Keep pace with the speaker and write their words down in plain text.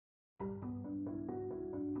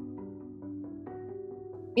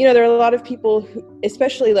there are a lot of people who,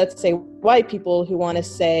 especially let's say white people, who want to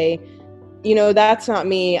say, that's not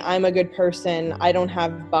me. I'm a good person. I don't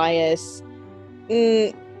have bias.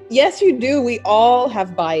 Yes, you do. We all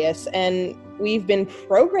have bias, and we've been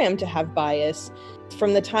programmed to have bias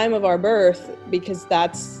from the time of our birth, because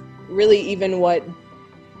that's really even what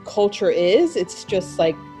culture is. It's just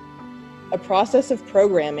like a process of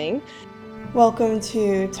programming. Welcome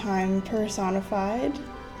to Time Personified.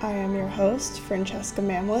 I am your host, Francesca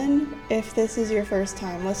Mamlin. If this is your first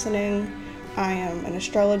time listening, I am an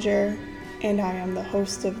astrologer and I am the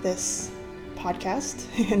host of this podcast.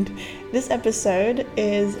 And this episode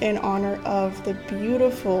is in honor of the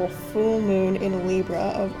beautiful full moon in Libra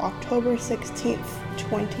of October 16th,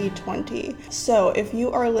 2020. So if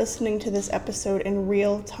you are listening to this episode in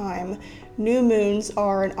real time, new moons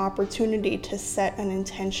are an opportunity to set an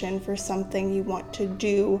intention for something you want to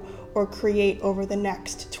do or create over the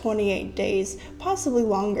next 28 days, possibly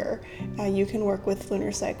longer. You can work with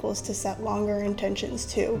lunar cycles to set longer intentions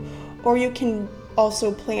too. Or you can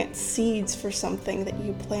also plant seeds for something that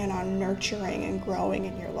you plan on nurturing and growing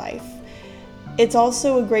in your life. It's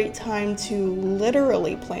also a great time to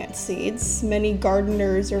literally plant seeds. Many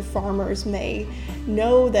gardeners or farmers may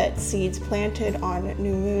know that seeds planted on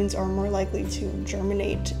new moons are more likely to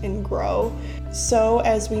germinate and grow. So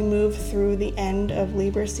as we move through the end of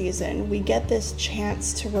Libra season, we get this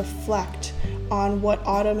chance to reflect on what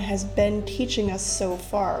autumn has been teaching us so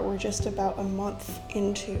far. We're just about a month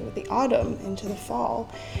into the autumn, into the fall,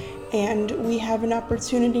 and we have an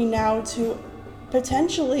opportunity now to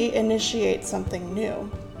potentially initiate something new.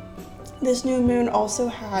 This new moon also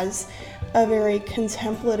has a very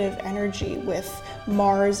contemplative energy, with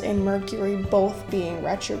Mars and Mercury both being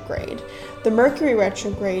retrograde. The Mercury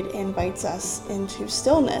retrograde invites us into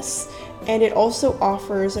stillness, and it also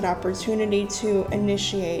offers an opportunity to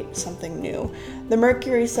initiate something new. The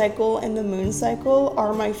Mercury cycle and the moon cycle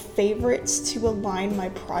are my favorites to align my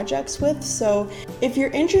projects with, so if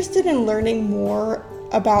you're interested in learning more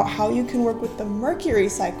about how you can work with the Mercury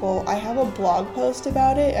cycle, I have a blog post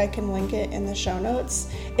about it. I can link it in the show notes.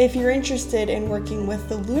 If you're interested in working with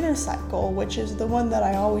the lunar cycle, which is the one that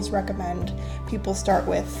I always recommend people start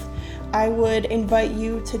with, I would invite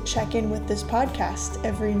you to check in with this podcast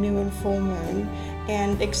every new and full moon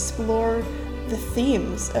and explore the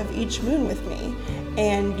themes of each moon with me.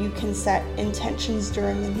 And you can set intentions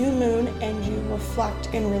during the new moon, and you reflect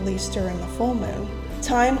and release during the full moon.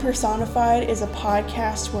 Time Personified is a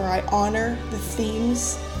podcast where I honor the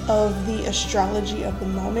themes of the astrology of the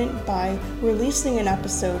moment by releasing an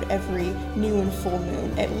episode every new and full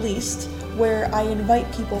moon, at least, where I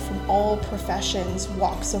invite people from all professions,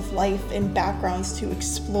 walks of life, and backgrounds to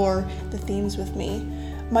explore the themes with me.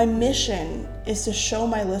 My mission is to show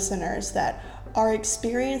my listeners that our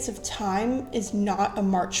experience of time is not a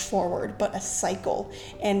march forward, but a cycle.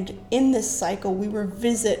 And in this cycle, we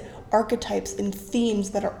revisit archetypes and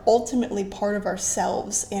themes that are ultimately part of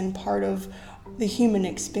ourselves and part of the human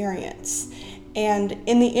experience. And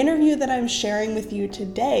in the interview that I'm sharing with you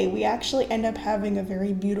today, we actually end up having a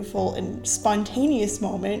very beautiful and spontaneous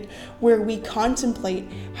moment where we contemplate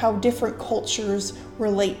how different cultures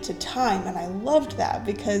relate to time. And I loved that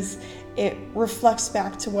because it reflects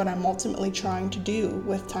back to what I'm ultimately trying to do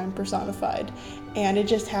with Time Personified. And it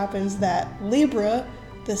just happens that Libra,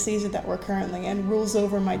 the season that we're currently in, rules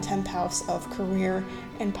over my 10th house of career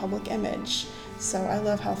and public image. So I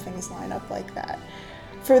love how things line up like that.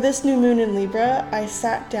 For this new moon in Libra, I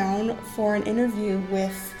sat down for an interview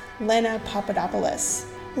with Lena Papadopoulos.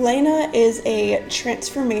 Lena is a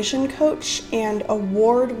transformation coach and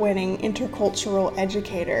award-winning intercultural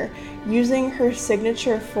educator. Using her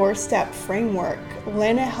signature 4-step framework,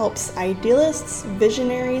 Lena helps idealists,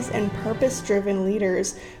 visionaries, and purpose-driven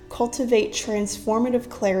leaders cultivate transformative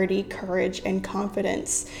clarity, courage, and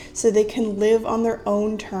confidence so they can live on their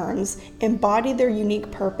own terms, embody their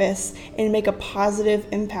unique purpose, and make a positive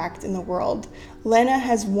impact in the world. Lena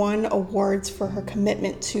has won awards for her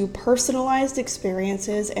commitment to personalized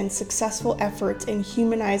experiences and successful efforts in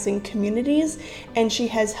humanizing communities, and she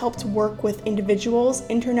has helped work with individuals,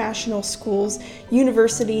 international schools,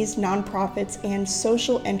 universities, nonprofits, and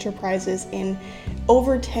social enterprises in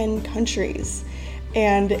over 10 countries.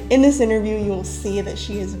 And in this interview, you'll see that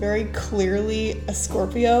she is very clearly a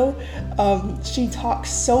Scorpio. She talks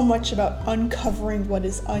so much about uncovering what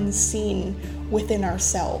is unseen within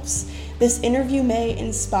ourselves. This interview may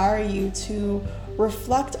inspire you to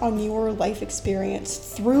reflect on your life experience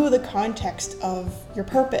through the context of your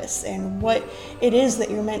purpose and what it is that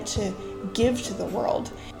you're meant to give to the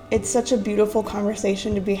world. It's such a beautiful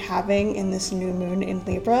conversation to be having in this new moon in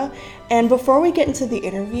Libra. And before we get into the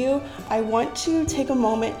interview, I want to take a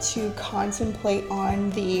moment to contemplate on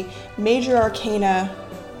the major arcana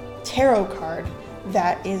tarot card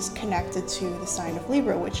that is connected to the sign of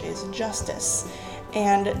Libra, which is justice.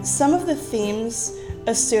 And some of the themes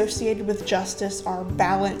associated with justice are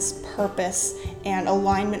balance, purpose, and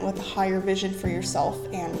alignment with a higher vision for yourself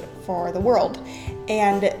and for the world.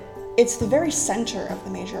 And it's the very center of the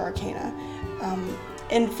major arcana.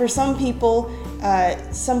 And for some people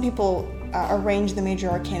arrange the major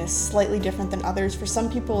arcana slightly different than others. For some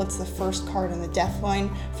people, it's the first card in the death line.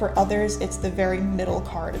 For others, it's the very middle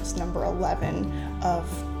card. It's number 11 of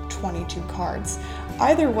 22 cards.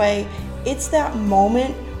 Either way, it's that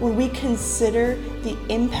moment where we consider the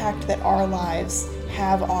impact that our lives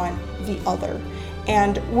have on the other.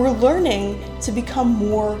 And we're learning to become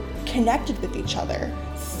more connected with each other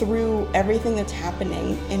through everything that's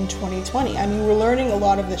happening in 2020. I mean, we're learning a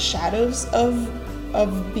lot of the shadows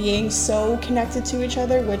of being so connected to each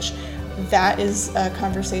other, which that is a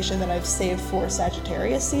conversation that I've saved for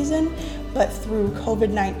Sagittarius season. But through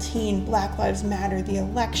COVID-19, Black Lives Matter, the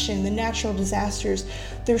election, the natural disasters,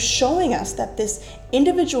 they're showing us that this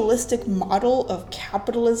individualistic model of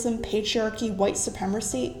capitalism, patriarchy, white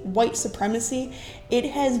supremacy, it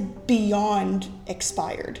has beyond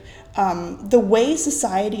expired. The way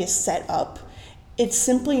society is set up, it's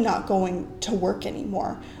simply not going to work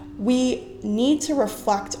anymore. We need to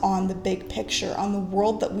reflect on the big picture, on the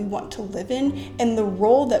world that we want to live in, and the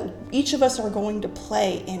role that each of us are going to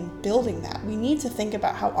play in building that. We need to think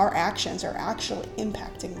about how our actions are actually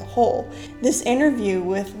impacting the whole. This interview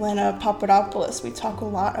with Lena Papadopoulos, we talk a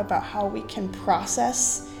lot about how we can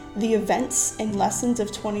process the events and lessons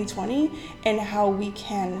of 2020 and how we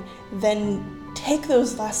can then take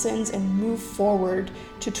those lessons and move forward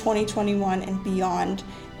to 2021 and beyond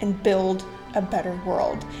and build a better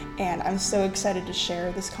world. And I'm so excited to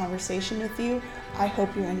share this conversation with you. I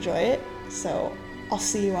hope you enjoy it. So I'll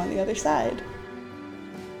see you on the other side.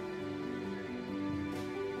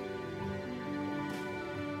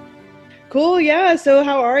 Cool. Yeah. So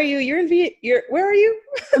how are you? Where are you?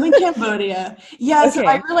 I'm in Cambodia. Yeah. Okay. So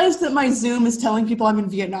I realized that my Zoom is telling people I'm in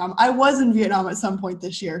Vietnam. I was in Vietnam at some point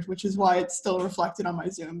this year, which is why it's still reflected on my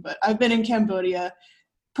Zoom. But I've been in Cambodia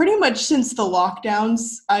pretty much since the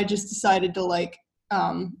lockdowns. I just decided to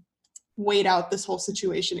wait out this whole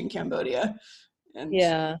situation in Cambodia. And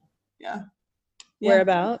Yeah. Yeah.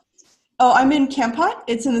 Whereabouts? Oh, I'm in Kampot.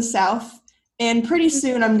 It's in the south. And pretty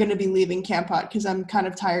soon I'm going to be leaving Kampot because I'm kind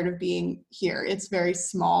of tired of being here. It's very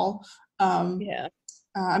small. I'm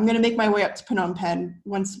going to make my way up to Phnom Penh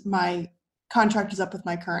once my contract is up with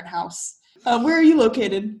my current house. Where are you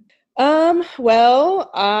located? Well,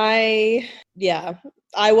 I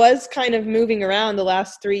was kind of moving around the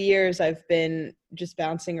last 3 years. I've been just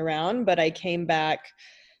bouncing around, but I came back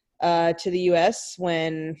to the US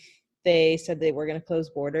when they said they were going to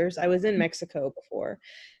close borders. I was in Mexico before.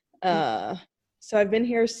 So I've been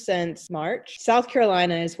here since March. South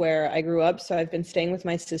Carolina is where I grew up, so I've been staying with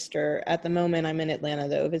my sister. At the moment, I'm in Atlanta,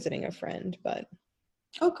 though, visiting a friend. But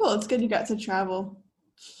oh, cool. It's good you got to travel.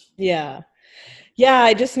 Yeah,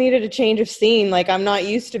 I just needed a change of scene. Like, I'm not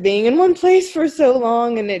used to being in one place for so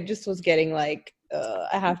long, and it just was getting like,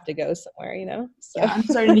 I have to go somewhere, So. Yeah, I'm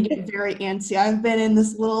starting to get very antsy. I've been in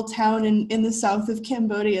this little town in the south of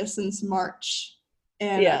Cambodia since March.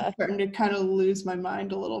 And I'm starting to kind of lose my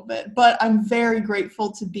mind a little bit. But I'm very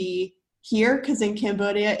grateful to be here because in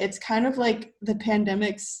Cambodia, it's kind of like the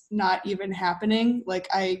pandemic's not even happening. Like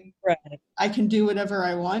I can do whatever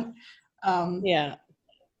I want. I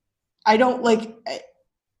don't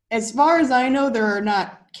as far as I know, there are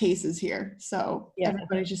not cases here. So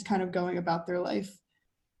everybody's just kind of going about their life.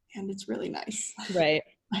 And it's really nice. Right.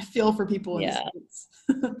 I feel for people in the States.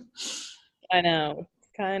 I know.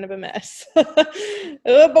 Kind of a mess. But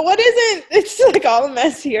what isn't? It's like all a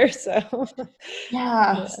mess here, so.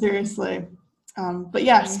 Yeah, seriously.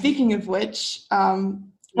 But speaking of which,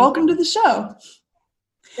 welcome to the show.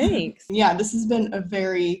 Thanks. This has been a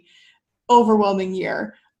very overwhelming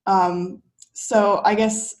year. So I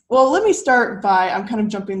guess, let me start by, I'm kind of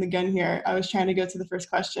jumping the gun here. I was trying to go to the first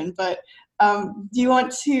question, but do you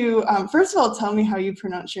want to, first of all, tell me how you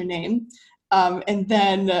pronounce your name? And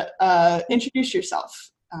then introduce yourself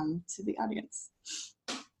to the audience.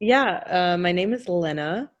 Yeah, my name is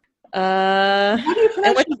Lena. How do you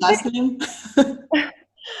pronounce your last name?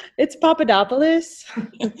 It's Papadopoulos.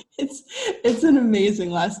 It's an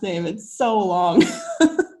amazing last name. It's so long.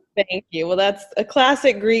 Thank you. Well, that's a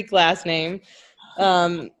classic Greek last name.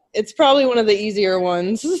 It's probably one of the easier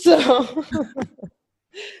ones. So,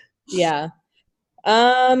 yeah.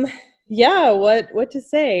 Um, yeah, what to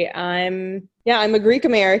say? I'm a Greek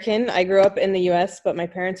American. I grew up in the US, but my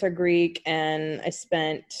parents are Greek, and I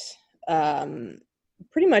spent um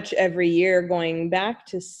pretty much every year going back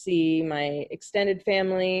to see my extended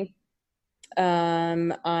family.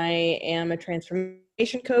 I am a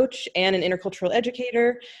transformation coach and an intercultural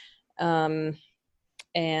educator. Um,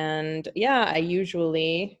 and yeah, I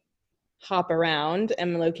usually hop around.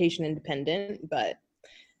 I'm location independent, but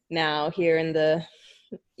now here in the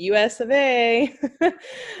US of A,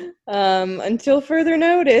 until further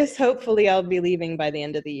notice, hopefully I'll be leaving by the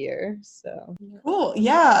end of the year. So Cool.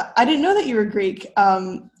 Yeah, I didn't know that you were Greek.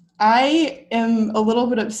 I am a little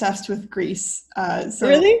bit obsessed with Greece.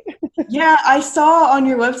 really? Yeah, I saw on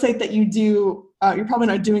your website that you do, you're probably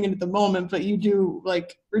not doing it at the moment, but you do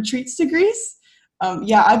like retreats to Greece.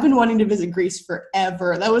 Yeah, I've been wanting to visit Greece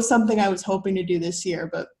forever. That was something I was hoping to do this year,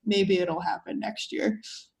 but maybe it'll happen next year.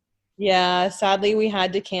 Yeah, sadly we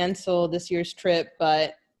had to cancel this year's trip,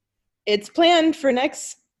 but it's planned for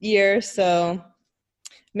next year, so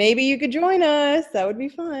maybe you could join us. That would be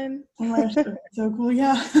fun. Oh my gosh, that's so cool.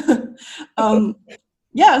 Yeah. um,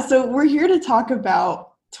 yeah, so we're here to talk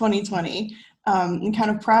about 2020 and kind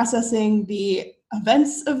of processing the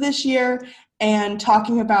events of this year and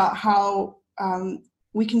talking about how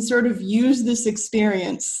we can sort of use this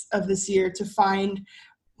experience of this year to find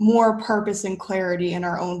more purpose and clarity in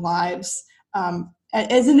our own lives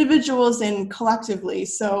as individuals and collectively.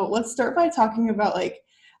 So let's start by talking about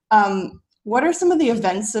what are some of the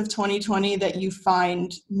events of 2020 that you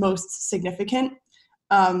find most significant?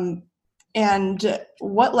 And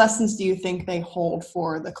what lessons do you think they hold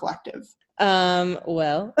for the collective?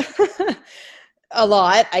 Well, a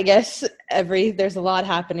lot, I guess. There's a lot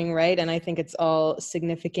happening, right? And I think it's all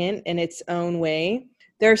significant in its own way.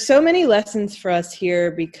 There are so many lessons for us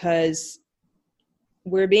here because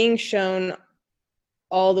we're being shown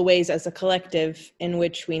all the ways as a collective in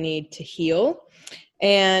which we need to heal.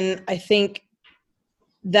 And I think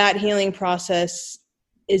that healing process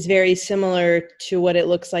is very similar to what it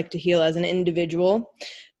looks like to heal as an individual.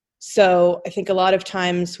 So I think a lot of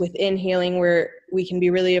times within healing we can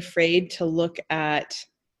be really afraid to look at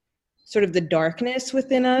sort of the darkness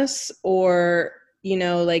within us, or,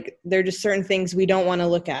 like there are just certain things we don't want to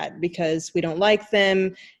look at because we don't like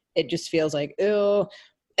them. It just feels like, ew.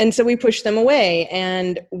 And so we push them away.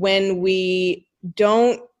 And when we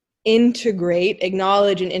don't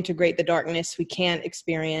acknowledge and integrate the darkness, we can't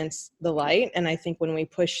experience the light. And I think when we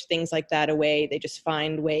push things like that away, they just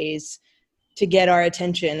find ways to get our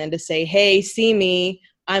attention and to say, hey, see me,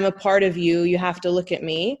 I'm a part of you, you have to look at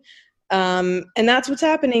me. And that's what's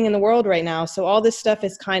happening in the world right now. So all this stuff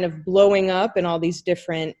is kind of blowing up in all these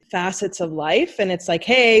different facets of life. And it's like,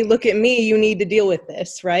 hey, look at me, you need to deal with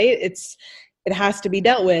this, right? It has to be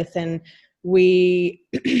dealt with. And we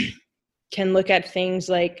can look at things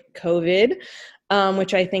like COVID,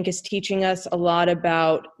 which I think is teaching us a lot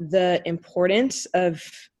about the importance of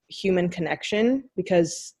human connection,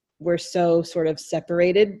 because we're so sort of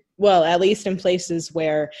separated. Well, at least in places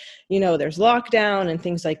where, there's lockdown and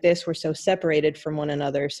things like this, we're so separated from one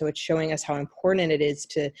another. So it's showing us how important it is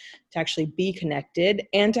to actually be connected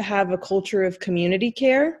and to have a culture of community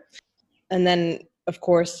care. And then, of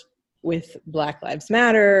course, with Black Lives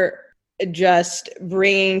Matter, just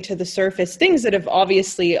bringing to the surface things that have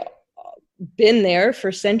obviously been there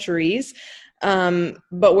for centuries,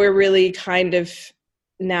 but we're really kind of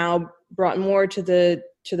now brought more to the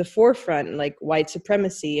forefront, like white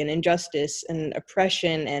supremacy and injustice and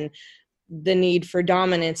oppression and the need for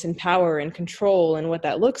dominance and power and control and what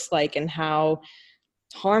that looks like and how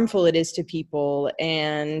harmful it is to people.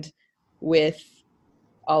 And with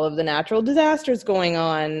all of the natural disasters going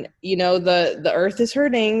on, the earth is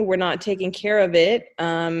hurting, we're not taking care of it,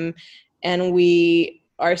 and we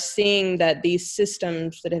are seeing that these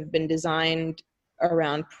systems that have been designed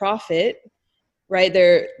around profit, right,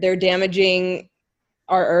 they're damaging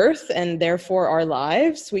our earth and therefore our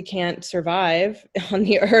lives. We can't survive on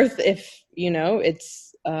the earth if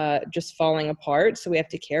it's just falling apart. So we have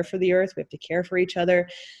to care for the earth, we have to care for each other.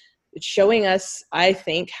 It's showing us, I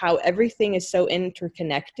think, how everything is so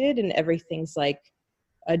interconnected and everything's like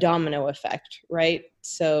a domino effect, right?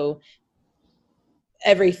 So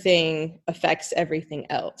everything affects everything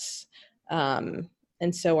else. And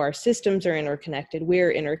so our systems are interconnected,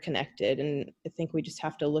 we're interconnected. And I think we just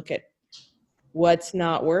have to look at what's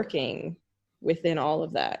not working within all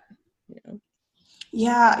of that.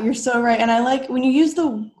 Yeah, you're so right. And I like when you use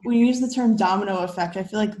the term domino effect, I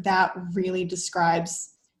feel like that really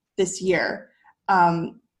describes this year.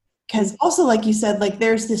 Because also, like you said, like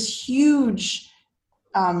there's this huge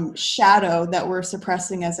shadow that we're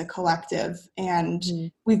suppressing as a collective. And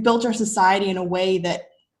we've built our society in a way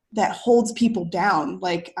that holds people down.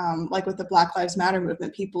 Like with the Black Lives Matter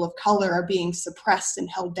movement, people of color are being suppressed and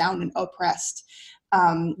held down and oppressed.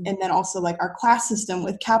 And then also like our class system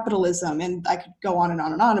with capitalism, and I could go on and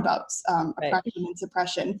on and on about oppression and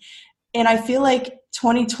suppression. And I feel like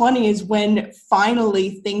 2020 is when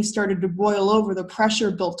finally things started to boil over, the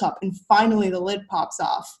pressure built up, and finally the lid pops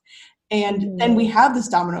off. And then we have this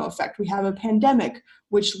domino effect. We have a pandemic,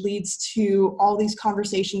 which leads to all these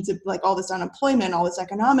conversations of like all this unemployment, all this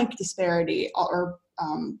economic disparity or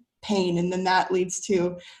pain. And then that leads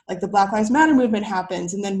to like the Black Lives Matter movement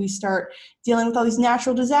happens. And then we start dealing with all these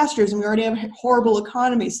natural disasters, and we already have a horrible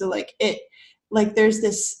economy. So there's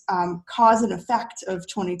this cause and effect of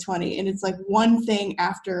 2020, and it's like one thing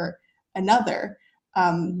after another.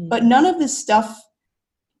 But none of this stuff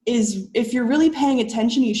is, if you're really paying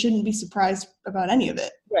attention, you shouldn't be surprised about any of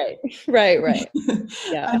it. Right.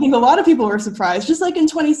 Yeah. I think a lot of people were surprised, just like in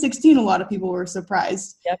 2016, a lot of people were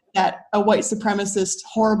surprised that a white supremacist,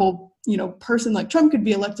 horrible, person like Trump could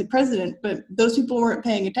be elected president, but those people weren't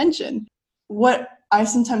paying attention. What I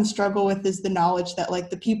sometimes struggle with is the knowledge that like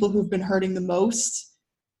the people who've been hurting the most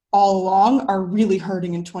all along are really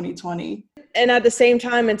hurting in 2020. And at the same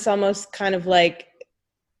time, it's almost kind of like,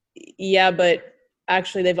 yeah, but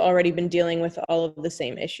actually they've already been dealing with all of the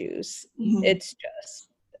same issues. It's just,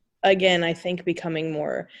 again, I think becoming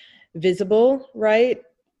more visible, right?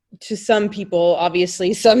 To some people,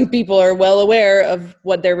 obviously, some people are well aware of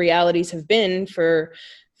what their realities have been for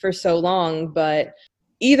so long, but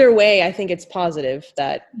either way, I think it's positive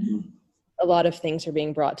that a lot of things are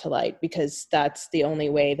being brought to light, because that's the only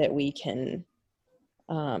way that we can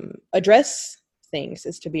address things,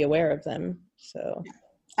 is to be aware of them. So.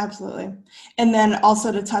 Absolutely. And then also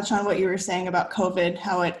to touch on what you were saying about COVID,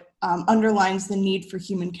 how it underlines the need for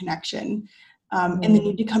human connection and the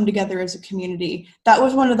need to come together as a community. That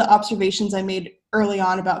was one of the observations I made early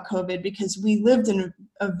on about COVID, because we lived in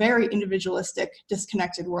a very individualistic,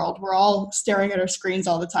 disconnected world. We're all staring at our screens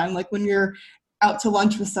all the time. Like when you're out to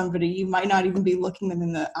lunch with somebody, you might not even be looking them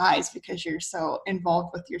in the eyes because you're so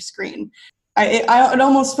involved with your screen. It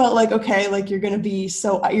almost felt like, okay, like you're going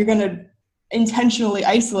to intentionally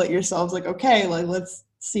isolate yourselves, like, okay, like let's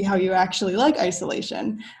see how you actually like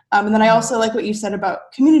isolation. And then I also like what you said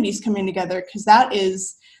about communities coming together, because that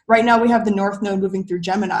is, right now we have the North Node moving through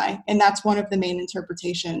Gemini, and that's one of the main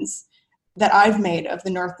interpretations that I've made of the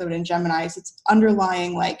North Node in Gemini. Is it's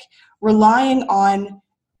underlying like relying on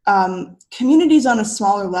communities on a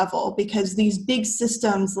smaller level, because these big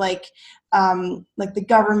systems like the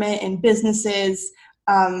government and businesses,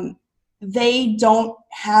 they don't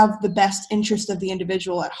have the best interest of the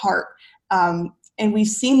individual at heart. And we've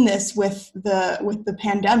seen this with the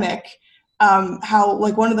pandemic, how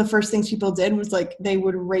like one of the first things people did was like they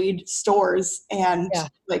would raid stores and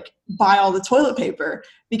like buy all the toilet paper,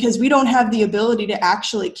 because we don't have the ability to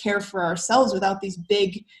actually care for ourselves without these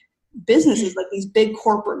big businesses, like these big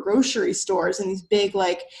corporate grocery stores and these big,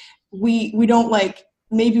 like we don't like,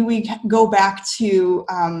 maybe we go back to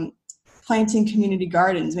planting community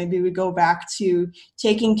gardens. Maybe we go back to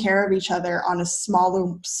taking care of each other on a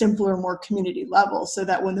smaller, simpler, more community level, so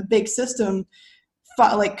that when the big system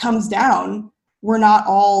comes down, we're not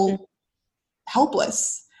all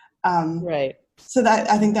helpless. Right. So that,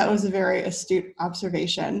 I think that was a very astute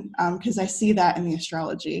observation, because I see that in the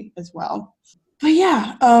astrology as well. But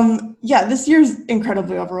this year's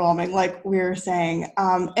incredibly overwhelming, like we were saying.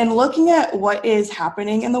 And looking at what is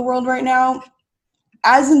happening in the world right now,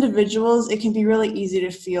 as individuals, it can be really easy to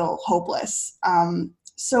feel hopeless.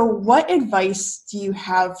 So what advice do you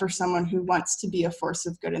have for someone who wants to be a force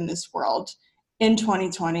of good in this world in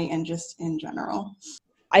 2020 and just in general?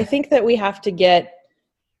 I think that we have to get,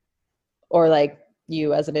 or like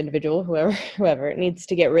you as an individual, whoever needs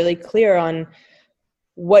to get really clear on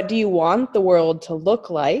what do you want the world to look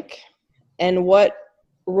like, and what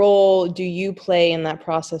role do you play in that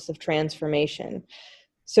process of transformation?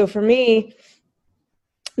 So for me,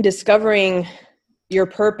 discovering your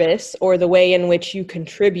purpose, or the way in which you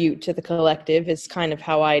contribute to the collective, is kind of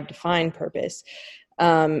how I define purpose.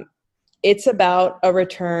 It's about a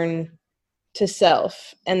return to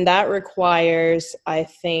self, and that requires, I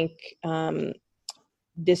think,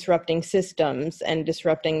 disrupting systems and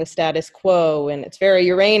disrupting the status quo, and it's very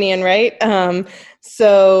Uranian, right?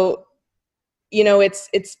 So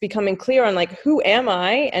it's becoming clear on like, who am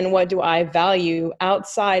I and what do I value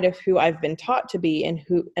outside of who I've been taught to be,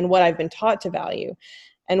 and what I've been taught to value,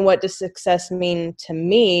 and what does success mean to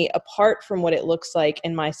me apart from what it looks like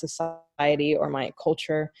in my society or my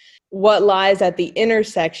culture. What lies at the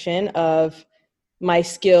intersection of my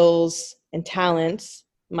skills and talents,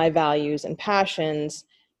 my values and passions,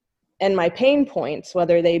 and my pain points,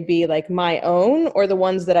 whether they be like my own or the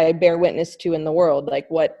ones that I bear witness to in the world, like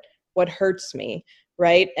what hurts me,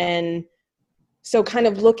 right? And so kind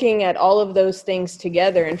of looking at all of those things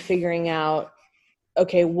together and figuring out,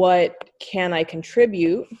 okay, what can I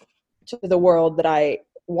contribute to the world that I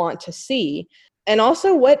want to see? And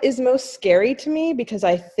also what is most scary to me, because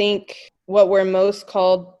I think what we're most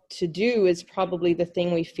called to do is probably the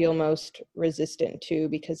thing we feel most resistant to,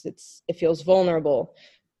 because it feels vulnerable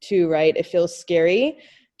too, right? It feels scary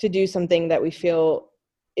to do something that we feel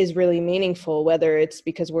is really meaningful, whether it's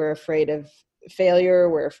because we're afraid of failure,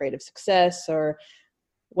 we're afraid of success, or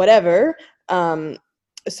whatever.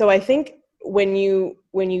 So I think when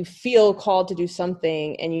you feel called to do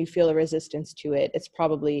something and you feel a resistance to it, it's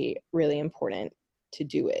probably really important to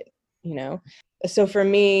do it, you know? So for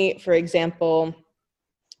me, for example,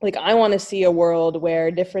 like I want to see a world where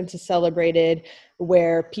difference is celebrated,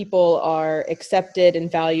 where people are accepted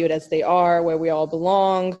and valued as they are, where we all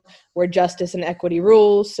belong, where justice and equity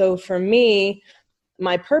rules. So for me,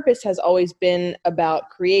 my purpose has always been about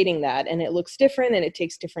creating that, and it looks different and it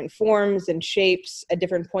takes different forms and shapes at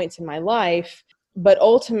different points in my life. But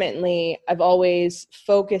ultimately, I've always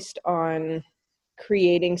focused on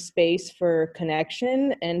creating space for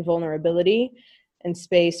connection and vulnerability, and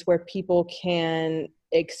space where people can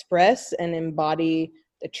express and embody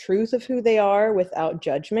the truth of who they are without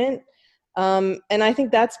judgment. And I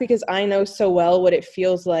think that's because I know so well what it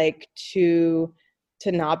feels like to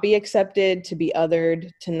not be accepted, to be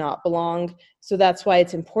othered, to not belong. So that's why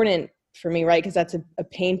it's important for me, right? Because that's a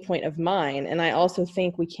pain point of mine. And I also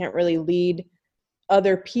think we can't really lead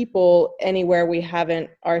other people anywhere we haven't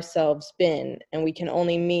ourselves been, and we can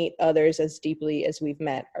only meet others as deeply as we've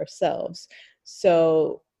met ourselves.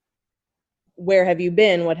 So where have you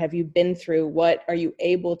been? What have you been through? What are you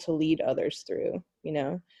able to lead others through, you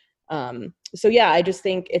know? So yeah, I just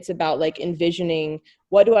think it's about like envisioning,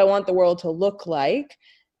 what do I want the world to look like,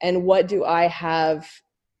 and what do I have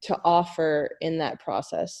to offer in that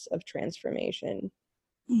process of transformation?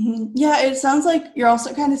 Mm-hmm. Yeah, it sounds like you're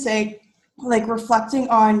also kind of saying, like, reflecting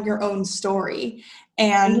on your own story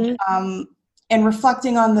and Mm-hmm. and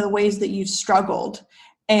reflecting on the ways that you've struggled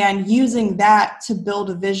and using that to build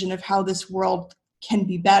a vision of how this world can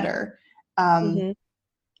be better. Um, Mm-hmm.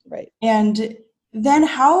 Right. and then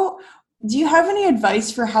how do you have any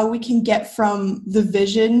advice for how we can get from the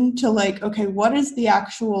vision to like, okay, what is the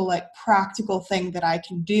actual like practical thing that I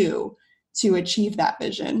can do to achieve that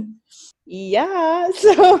vision? Yeah.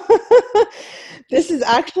 So this is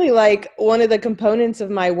actually like one of the components of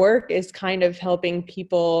my work, is kind of helping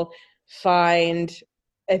people find,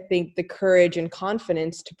 I think, the courage and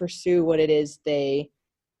confidence to pursue what it is they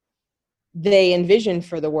envision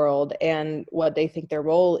for the world and what they think their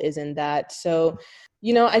role is in that. So,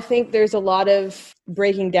 you know, I think there's a lot of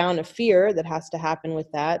breaking down of fear that has to happen with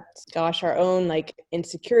that. Gosh, our own like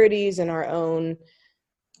insecurities and our own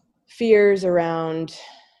fears around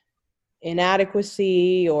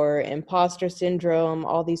inadequacy or imposter syndrome,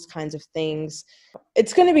 all these kinds of things.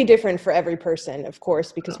 It's going to be different for every person, of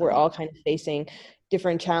course, because we're all kind of facing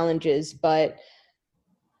different challenges. But,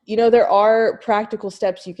 you know, there are practical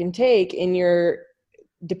steps you can take in your,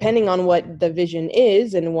 depending on what the vision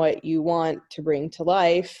is and what you want to bring to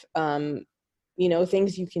life. You know,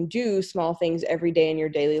 things you can do, small things every day in your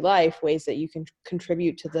daily life, ways that you can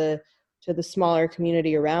contribute to the smaller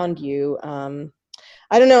community around you.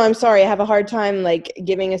 I don't know. I'm sorry. I have a hard time like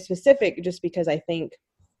giving a specific, just because I think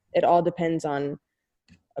it all depends on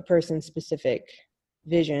a person's specific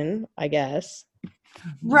vision, I guess.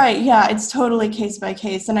 Right. Yeah. It's totally case by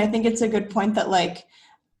case. And I think it's a good point that, like,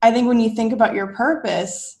 I think when you think about your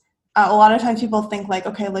purpose, a lot of times people think, like,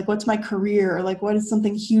 okay, like, what's my career? Or, like, what is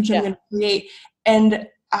something huge I'm Yeah. going to create? And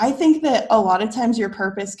I think that a lot of times your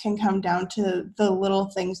purpose can come down to the little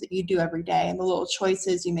things that you do every day and the little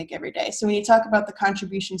choices you make every day. So when you talk about the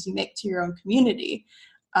contributions you make to your own community,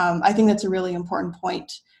 I think that's a really important point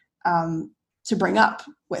to bring up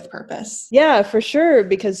with purpose. Yeah, for sure.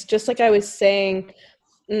 Because just like I was saying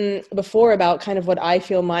before about kind of what I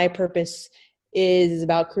feel my purpose is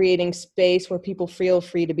about, creating space where people feel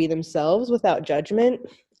free to be themselves without judgment.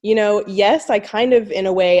 You know, yes, I kind of, in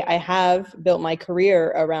a way, I have built my career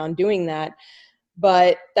around doing that,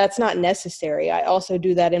 but that's not necessary. I also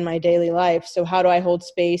do that in my daily life. So how do I hold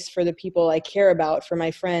space for the people I care about, for my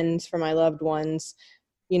friends, for my loved ones?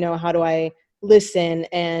 You know, how do I listen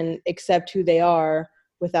and accept who they are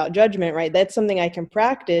without judgment, right? That's something I can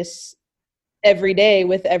practice every day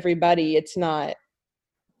with everybody. It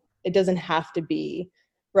doesn't have to be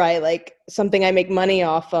right? Like something I make money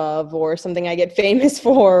off of or something I get famous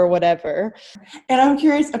for or whatever. And I'm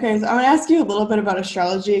curious, okay, so I'm gonna ask you a little bit about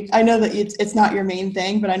astrology. I know that it's not your main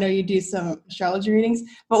thing, but I know you do some astrology readings.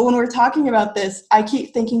 But when we're talking about this, I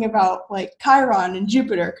keep thinking about like Chiron and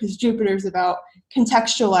Jupiter, because Jupiter is about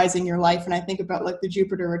contextualizing your life. And I think about like the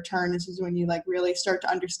Jupiter return. This is when you like really start to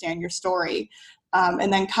understand your story.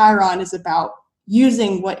 And then Chiron is about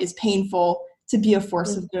using what is painful to be a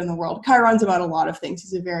force of good in the world. Chiron's about a lot of things.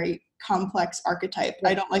 He's a very complex archetype.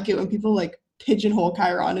 I don't like it when people like pigeonhole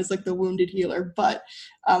Chiron as like the wounded healer, but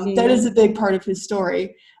that is a big part of his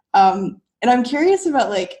story. And I'm curious about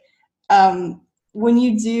like when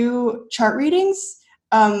you do chart readings,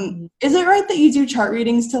 is it right that you do chart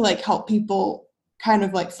readings to like help people kind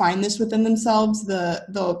of like find this within themselves,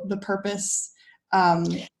 the purpose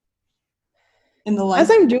in the life?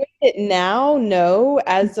 As I'm doing it now, no.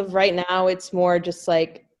 As of right now, it's more just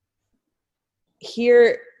like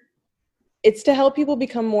here. It's to help people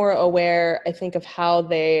become more aware, I think, of how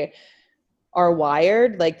they are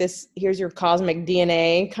wired. Like this, here's your cosmic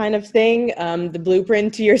DNA kind of thing, the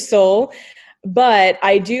blueprint to your soul. But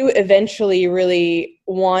I do eventually really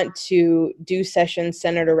want to do sessions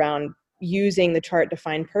centered around using the chart to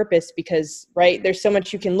find purpose because, right, there's so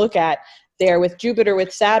much you can look at there with Jupiter,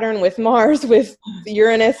 with Saturn, with Mars, with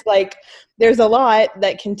Uranus. Like there's a lot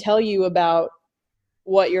that can tell you about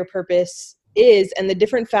what your purpose is and the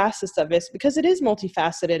different facets of it, because it is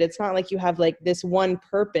multifaceted. It's not like you have like this one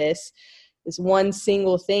purpose, this one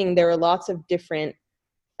single thing. There are lots of different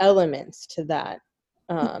elements to that.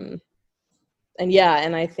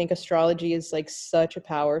 And I think astrology is like such a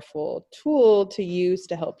powerful tool to use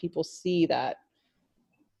to help people see that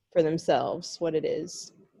for themselves, what it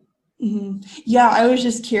is. Mm-hmm. Yeah, I was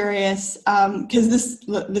just curious because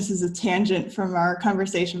this is a tangent from our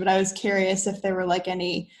conversation, but I was curious if there were like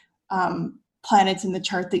any planets in the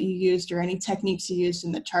chart that you used or any techniques you used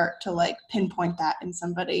in the chart to like pinpoint that in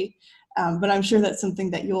somebody. But I'm sure that's something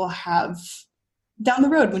that you'll have down the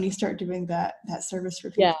road when you start doing that service for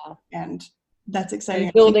people. Yeah. And that's exciting.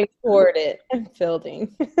 I'm building toward it. I'm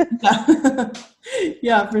building.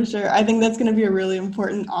 Yeah, for sure. I think that's going to be a really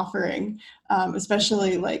important offering,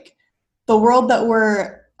 especially like the world that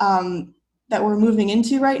we're moving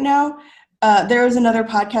into right now. There was another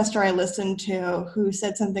podcaster I listened to who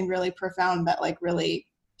said something really profound that like really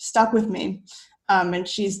stuck with me. And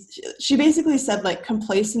she basically said like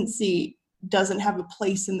complacency doesn't have a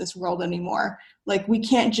place in this world anymore. Like we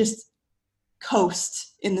can't just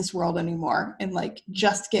coast in this world anymore and like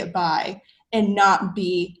just get by and not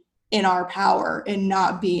be in our power and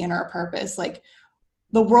not be in our purpose. Like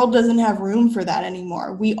the world doesn't have room for that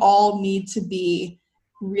anymore. We all need to be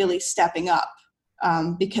really stepping up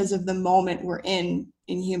because of the moment we're in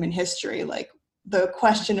human history. Like the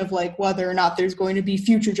question of like whether or not there's going to be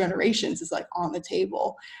future generations is like on the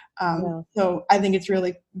table. So I think it's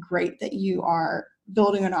really great that you are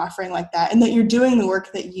building an offering like that and that you're doing the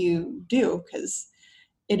work that you do, because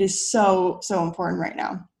it is so important right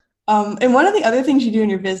now. And one of the other things you do in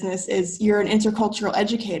your business is you're an intercultural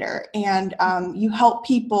educator, and you help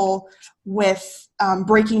people with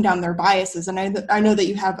breaking down their biases. And I know that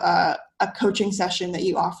you have a coaching session that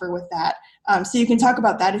you offer with that. So you can talk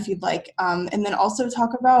about that if you'd like. And then also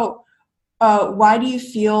talk about why do you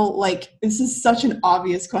feel like, this is such an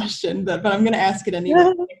obvious question, but I'm going to ask it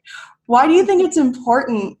anyway. Why do you think it's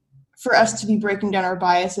important for us to be breaking down our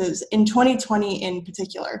biases in 2020 in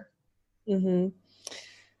particular? Mm-hmm.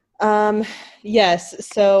 Yes.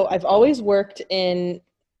 So I've always worked in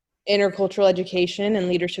intercultural education and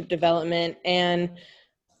leadership development, and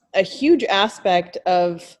a huge aspect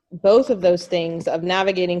of both of those things, of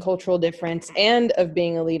navigating cultural difference and of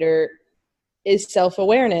being a leader, is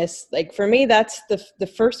self-awareness. Like for me, that's the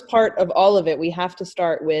first part of all of it. We have to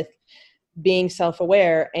start with being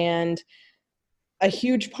self-aware, and a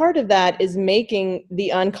huge part of that is making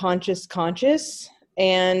the unconscious conscious.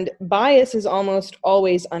 And bias is almost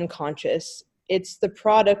always unconscious. It's the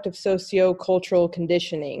product of socio-cultural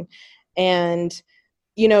conditioning. And,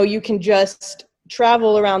 you can just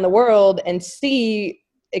travel around the world and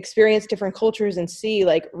experience different cultures and see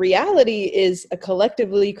like reality is a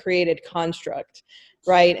collectively created construct,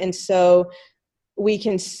 right? And so we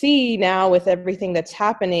can see now with everything that's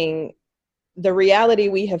happening, the reality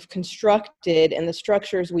we have constructed and the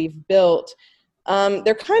structures we've built,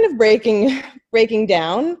 they're kind of breaking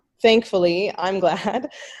down. Thankfully, I'm glad.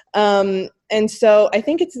 And so I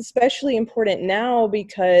think it's especially important now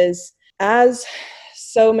because as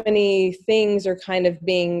so many things are kind of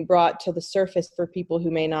being brought to the surface for people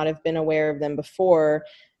who may not have been aware of them before,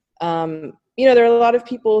 there are a lot of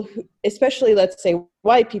people who, especially let's say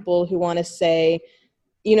white people, who want to say,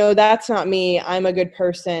 that's not me. I'm a good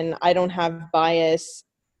person. I don't have bias.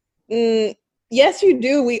 Yes, you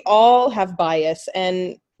do. We all have bias,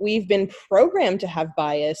 and we've been programmed to have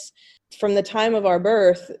bias from the time of our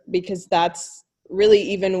birth, because that's really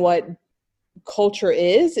even what culture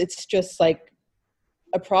is. It's just like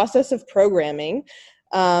a process of programming.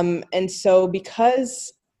 And so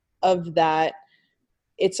because of that,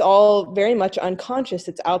 it's all very much unconscious.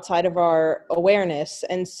 It's outside of our awareness.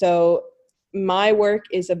 And so my work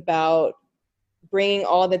is about bringing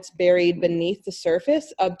all that's buried beneath the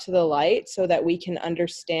surface up to the light so that we can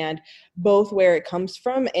understand both where it comes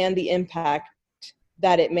from and the impact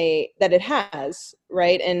that it has,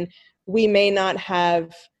 right? And we may not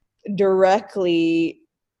have directly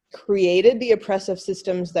created the oppressive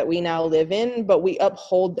systems that we now live in, but we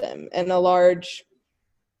uphold them. And a large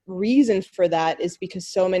reason for that is because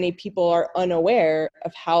so many people are unaware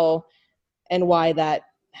of how and why that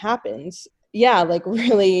happens. Yeah, like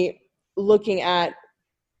really looking at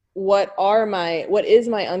what is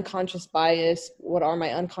my unconscious bias, what are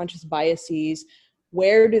my unconscious biases,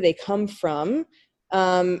 where do they come from,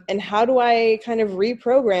 and how do I kind of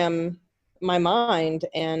reprogram my mind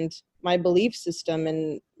and my belief system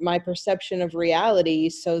and my perception of reality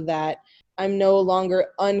so that I'm no longer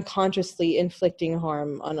unconsciously inflicting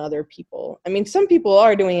harm on other people. I mean, some people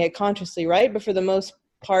are doing it consciously, right? But for the most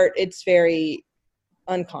part, it's very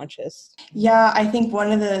unconscious. Yeah, I think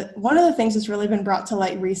one of the things that's really been brought to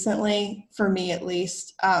light recently, for me at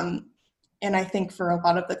least, and I think for a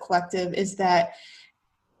lot of the collective, is that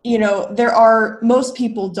most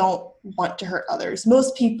people don't want to hurt others.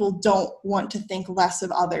 Most people don't want to think less of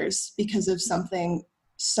others because of something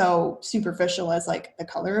so superficial as like the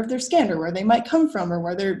color of their skin or where they might come from or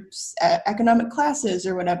where their economic class is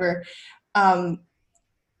or whatever.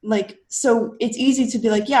 So it's easy to be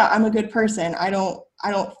like, yeah, I'm a good person. I don't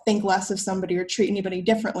think less of somebody or treat anybody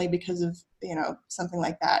differently because of, something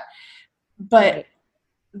like that. But Right.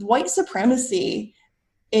 White supremacy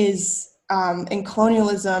is, and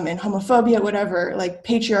colonialism and homophobia, whatever, like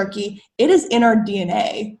patriarchy, it is in our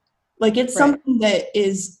DNA. Like it's Right. something that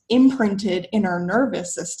is imprinted in our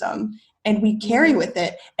nervous system and we carry with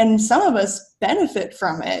it. And some of us benefit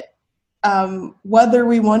from it, whether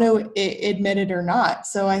we want to admit it or not.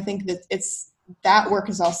 So I think that that work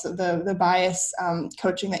is also the bias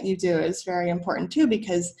coaching that you do is very important too,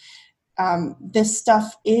 because this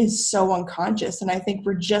stuff is so unconscious. And I think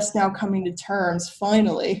we're just now coming to terms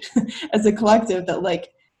finally as a collective that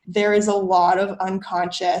like there is a lot of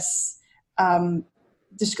unconscious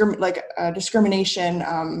discrimination,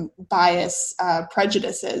 bias,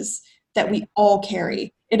 prejudices that we all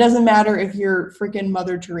carry. It doesn't matter if you're freaking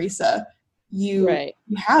Mother Teresa, you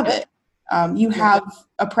have Yep. it. You have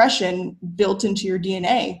oppression built into your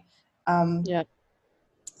DNA. Yeah.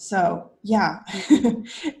 So yeah,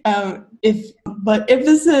 if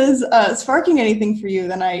this is sparking anything for you,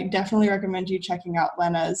 then I definitely recommend you checking out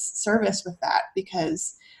Lena's service with that,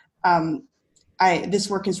 because this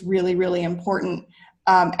work is really, really important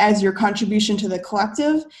as your contribution to the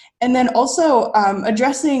collective, and then also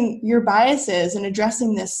addressing your biases and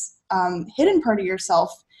addressing this hidden part of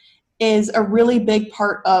yourself is a really big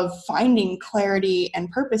part of finding clarity and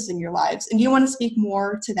purpose in your lives. And do you want to speak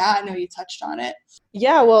more to that? I know you touched on it.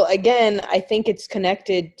 Yeah, well, again, I think it's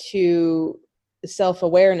connected to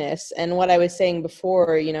self-awareness and what I was saying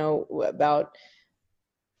before, about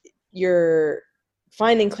your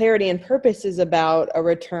finding clarity and purpose is about a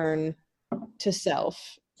return to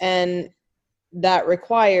self. And that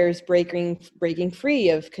requires breaking free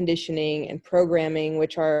of conditioning and programming,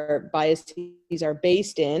 which our biases are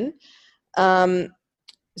based in.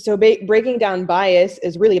 So breaking down bias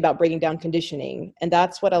is really about breaking down conditioning. And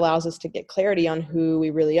that's what allows us to get clarity on who we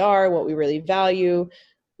really are, what we really value,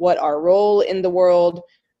 what our role in the world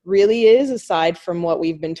really is, aside from what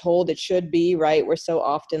we've been told it should be, right? We're so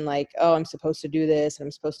often like, oh, I'm supposed to do this and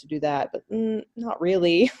I'm supposed to do that, but not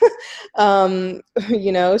really. So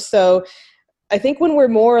I think when we're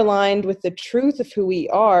more aligned with the truth of who we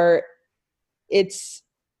are, it's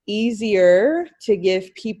easier to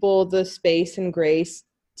give people the space and grace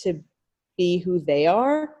to be who they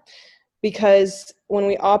are. Because when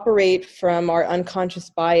we operate from our unconscious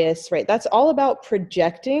bias, right, that's all about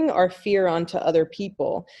projecting our fear onto other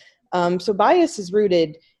people. So bias is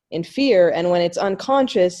rooted in fear, and when it's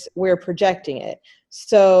unconscious, we're projecting it.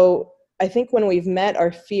 So I think when we've met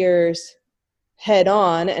our fears head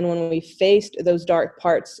on, and when we faced those dark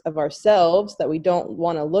parts of ourselves that we don't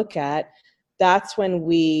want to look at, that's when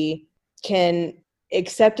we can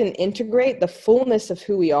accept and integrate the fullness of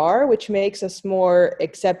who we are, which makes us more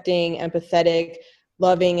accepting, empathetic,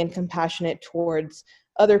 loving and compassionate towards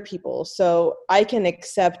other people. So I can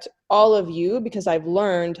accept all of you because I've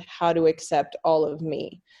learned how to accept all of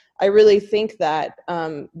me. I really think that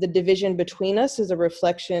the division between us is a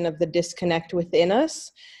reflection of the disconnect within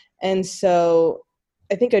us. And so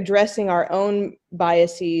I think addressing our own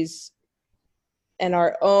biases and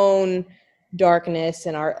our own darkness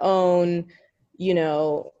and our own,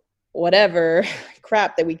 whatever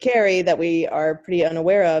crap that we carry that we are pretty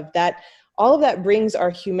unaware of, that all of that brings our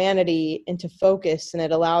humanity into focus, and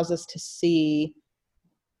it allows us to see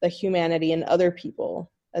the humanity in other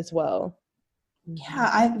people as well.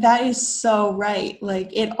 Yeah, that is so right. Like,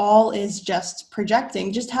 it all is just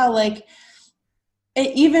projecting. Just how, like,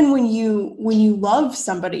 even when you love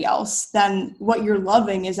somebody else, then what you're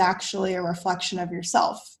loving is actually a reflection of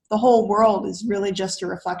yourself. The whole world is really just a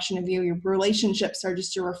reflection of you. Your relationships are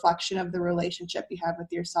just a reflection of the relationship you have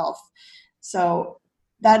with yourself. So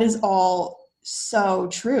that is all so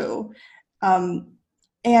true. And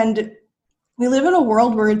we live in a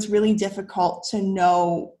world where it's really difficult to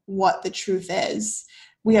know what the truth is.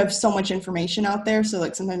 We have so much information out there, so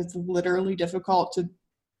like sometimes it's literally difficult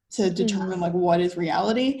to determine like what is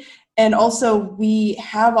reality. And also we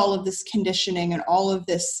have all of this conditioning and all of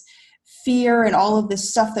this fear and all of this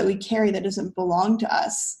stuff that we carry that doesn't belong to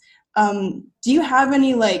us. Do you have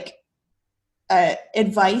any like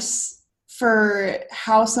advice for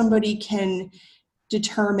how somebody can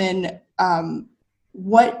determine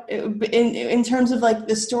what in terms of like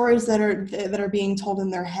the stories that are being told in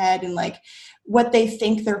their head, and like what they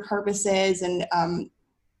think their purpose is, and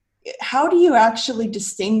how do you actually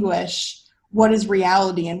distinguish what is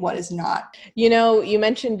reality and what is not? You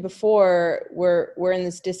mentioned before we're in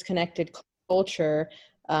this disconnected culture,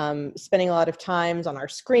 spending a lot of times on our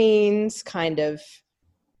screens, kind of,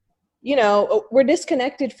 we're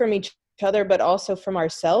disconnected from each other, but also from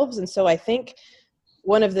ourselves. And so I think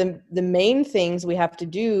one of the main things we have to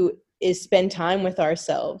do is spend time with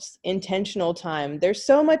ourselves, intentional time. There's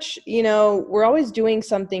so much, we're always doing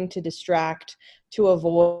something to distract, to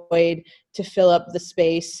avoid, to fill up the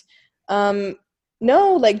space.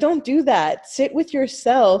 No, like, don't do that. Sit with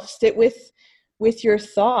yourself, sit with your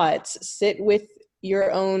thoughts, sit with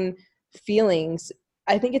your own feelings.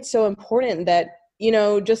 I think it's so important that,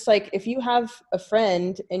 just like if you have a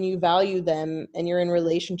friend and you value them and you're in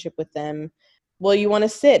relationship with them, well, you want to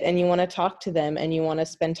sit and you want to talk to them and you want to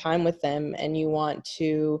spend time with them and you want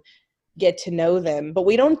to get to know them. But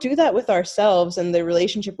we don't do that with ourselves, and the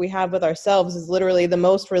relationship we have with ourselves is literally the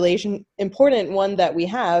most important one that we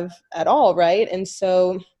have at all, right? And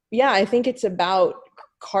so, yeah, I think it's about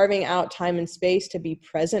carving out time and space to be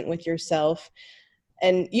present with yourself.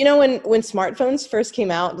 And when smartphones first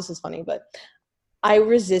came out, this is funny, but I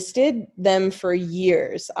resisted them for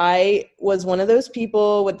years. I was one of those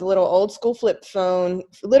people with the little old school flip phone,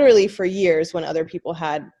 literally for years, when other people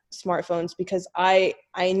had smartphones, because I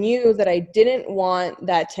knew that I didn't want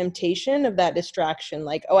that temptation of that distraction.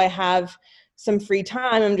 Like, oh, I have some free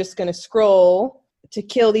time, I'm just going to scroll to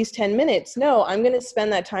kill these 10 minutes. No, I'm going to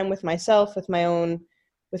spend that time with myself, with my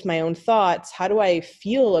own thoughts. How do I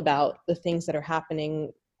feel about the things that are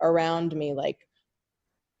happening around me? Like,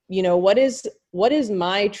 what is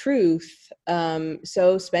my truth?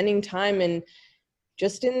 So spending time in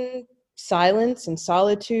silence and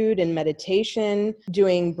solitude and meditation,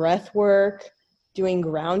 doing breath work, doing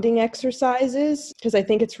grounding exercises, because I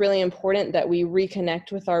think it's really important that we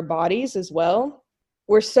reconnect with our bodies as well.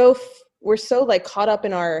 We're so like caught up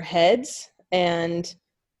in our heads and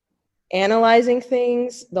analyzing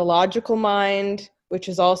things, the logical mind, which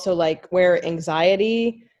is also like what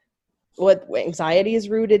anxiety is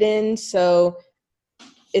rooted in. So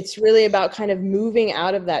it's really about kind of moving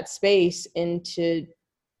out of that space into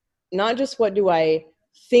not just what do I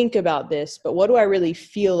think about this, but what do I really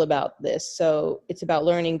feel about this? So it's about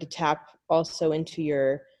learning to tap also into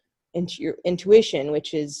your intuition,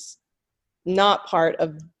 which is not part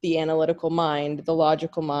of the analytical mind, the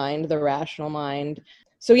logical mind, the rational mind.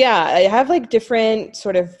 So yeah, I have like different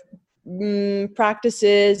sort of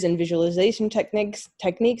practices and visualization techniques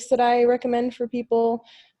that I recommend for people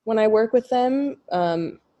when I work with them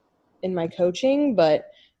in my coaching. But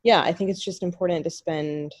yeah, I think it's just important to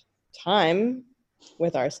spend time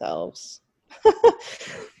with ourselves.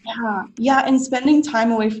 Yeah, and spending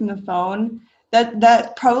time away from the phone,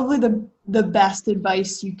 that probably the best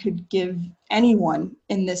advice you could give anyone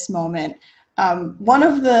in this moment.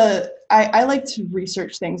 I like to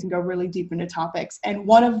research things and go really deep into topics, and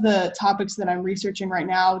one of the topics that I'm researching right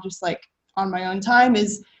now, just like on my own time,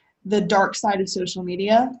 is the dark side of social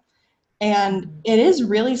media. And it is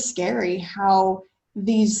really scary how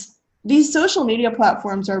these these social media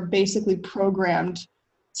platforms are basically programmed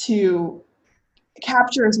to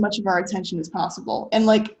capture as much of our attention as possible. And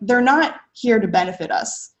like, they're not here to benefit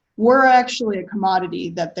us. We're actually a commodity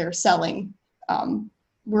that they're selling.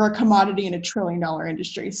 We're a commodity in $1 trillion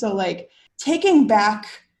industry. So like, taking back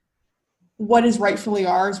what is rightfully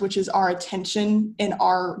ours, which is our attention and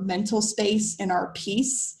our mental space and our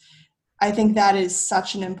peace, I think that is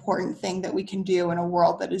such an important thing that we can do in a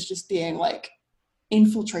world that is just being like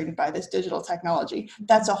infiltrated by this digital technology.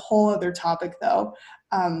 That's a whole other topic though.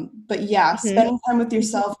 But yeah, spending time with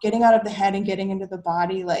yourself, getting out of the head and getting into the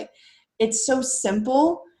body, like, it's so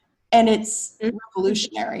simple and it's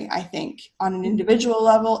revolutionary, I think, on an individual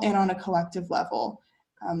level and on a collective level.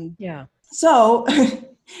 So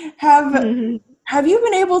have you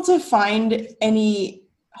been able to find any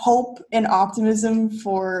hope and optimism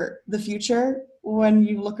for the future when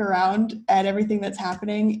you look around at everything that's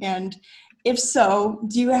happening? And if so,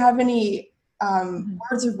 do you have any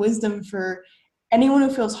words of wisdom for anyone who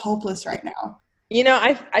feels hopeless right now? You know,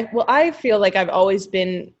 I feel like I've always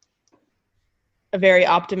been a very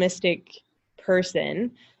optimistic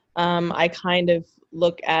person. I kind of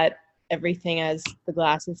look at everything as the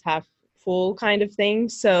glass is half full kind of thing.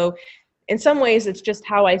 So in some ways, it's just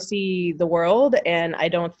how I see the world, and I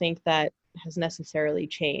don't think that has necessarily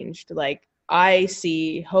changed. Like, I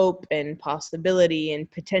see hope and possibility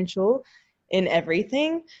and potential in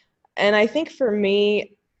everything. And I think for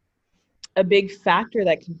me, a big factor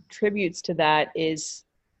that contributes to that is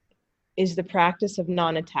the practice of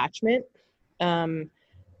non-attachment.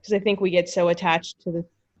 Because I think we get so attached to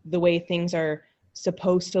the way things are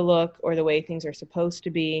supposed to look or the way things are supposed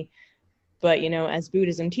to be. But, you know, as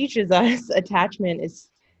Buddhism teaches us, attachment is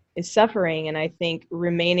suffering. And I think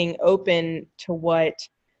remaining open to what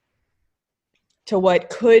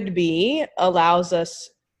could be allows us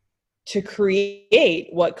to create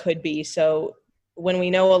what could be. So when we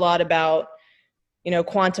know a lot about, you know,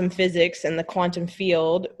 quantum physics and the quantum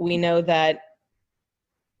field, we know that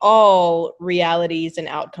all realities and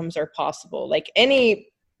outcomes are possible. Like any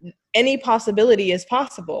possibility is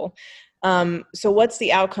possible. So what's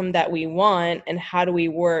the outcome that we want, and how do we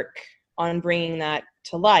work on bringing that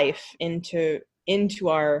to life into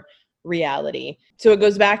our reality? So it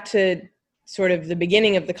goes back to sort of the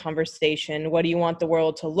beginning of the conversation. What do you want the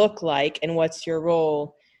world to look like, and what's your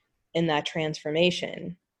role in that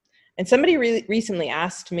transformation? And somebody recently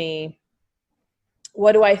asked me,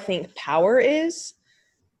 what do I think power is?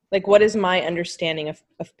 Like, what is my understanding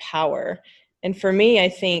of power? And for me, I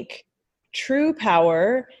think true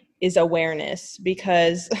power is awareness,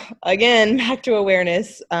 because again, back to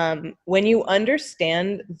awareness, when you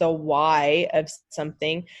understand the why of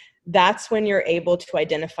something, that's when you're able to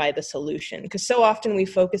identify the solution. Because so often we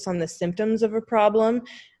focus on the symptoms of a problem,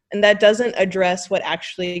 and that doesn't address what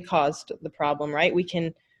actually caused the problem, right? We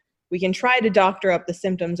can try to doctor up the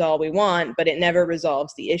symptoms all we want, but it never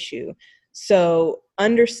resolves the issue. So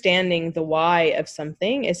understanding the why of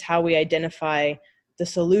something is how we identify the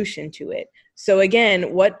solution to it. So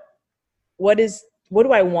again, what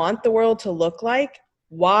do I want the world to look like?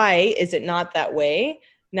 Why is it not that way?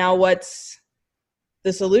 Now, what's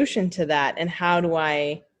the solution to that? And how do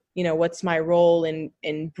I, you know, what's my role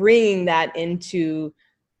in bringing that into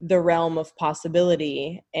the realm of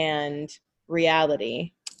possibility and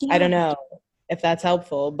reality? Yeah. I don't know if that's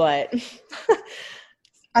helpful, but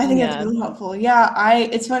I think it's really helpful. Yeah,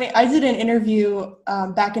 it's funny. I did an interview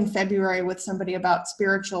back in February with somebody about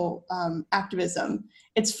spiritual activism.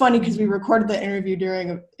 It's funny because we recorded the interview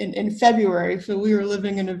in February, so we were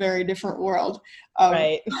living in a very different world.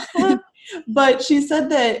 Right. But she said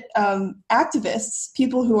that activists,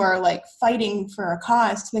 people who are like fighting for a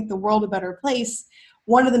cause to make the world a better place,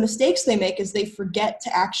 one of the mistakes they make is they forget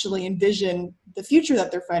to actually envision the future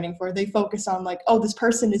that they're fighting for. They focus on like, oh, this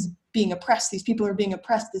person is being oppressed. These people are being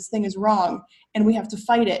oppressed. This thing is wrong, and we have to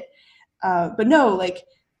fight it. But no, like,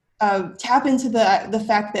 tap into the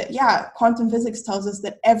fact that, yeah, quantum physics tells us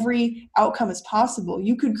that every outcome is possible.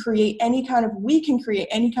 We can create any kind of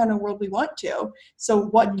world we want to. So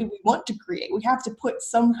what do we want to create? We have to put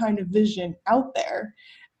some kind of vision out there.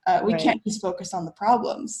 We can't just focus on the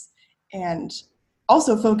problems. And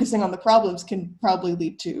also focusing on the problems can probably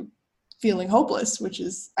lead to feeling hopeless, which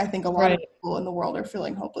is, I think, a lot of people in the world are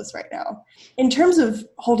feeling hopeless right now. In terms of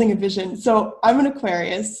holding a vision, so I'm an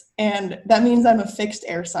Aquarius, and that means I'm a fixed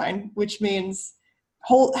air sign, which means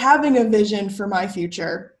having a vision for my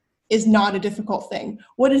future is not a difficult thing.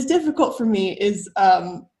 What is difficult for me is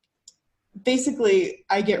basically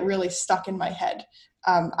I get really stuck in my head.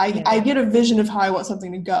 I get a vision of how I want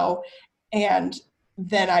something to go, and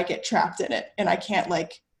then I get trapped in it, and I can't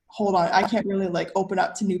like hold on, I can't really like open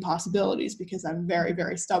up to new possibilities because I'm very,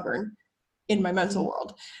 very stubborn in my mental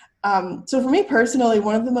world. So for me personally,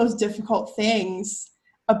 one of the most difficult things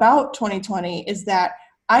about 2020 is that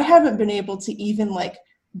I haven't been able to even like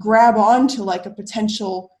grab on to like a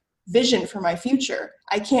potential vision for my future.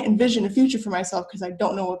 I can't envision a future for myself because I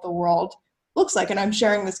don't know what the world looks like. And I'm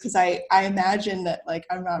sharing this because I imagine that like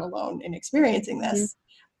I'm not alone in experiencing this.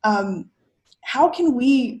 How can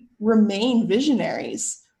we remain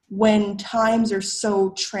visionaries when times are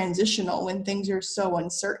so transitional, when things are so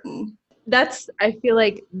uncertain? I feel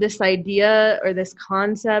like this idea or this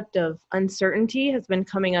concept of uncertainty has been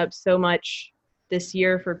coming up so much this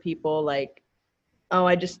year for people. Like, oh,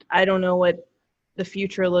 I don't know what the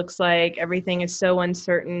future looks like. Everything is so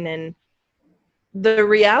uncertain. And the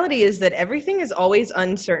reality is that everything is always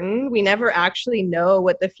uncertain. We never actually know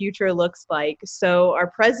what the future looks like. So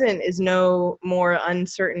our present is no more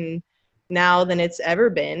uncertain now than it's ever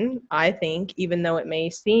been, I think, even though it may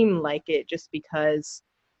seem like it, just because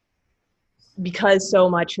so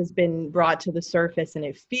much has been brought to the surface and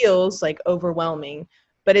it feels like overwhelming,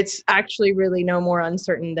 but it's actually really no more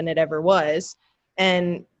uncertain than it ever was.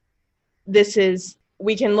 And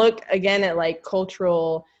we can look again at like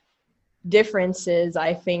cultural differences,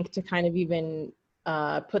 I think, to kind of even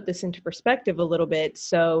put this into perspective a little bit.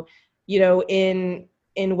 So, in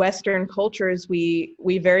Western cultures, we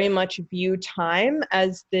very much view time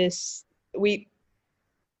as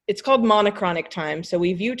it's called monochronic time. So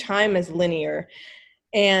we view time as linear,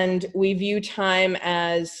 and we view time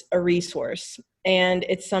as a resource. And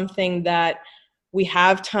it's something that we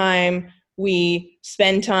have time, we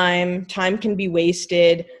spend time can be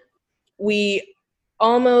wasted. We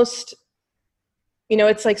almost,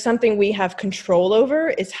 it's like something we have control over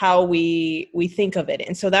is how we think of it.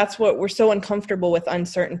 And so that's what we're so uncomfortable with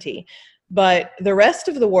uncertainty. But the rest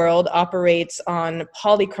of the world operates on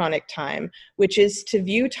polychronic time, which is to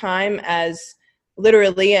view time as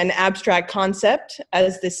literally an abstract concept,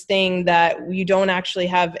 as this thing that you don't actually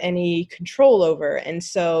have any control over. And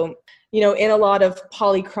so, in a lot of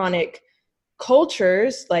polychronic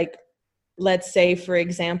cultures, like let's say, for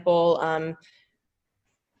example,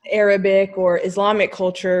 Arabic or Islamic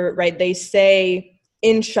culture, right? They say,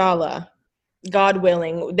 inshallah, God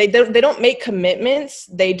willing. They don't make commitments.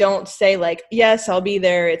 They don't say like, yes, I'll be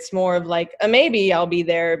there. It's more of like a maybe I'll be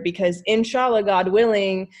there, because inshallah, God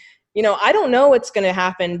willing, I don't know what's going to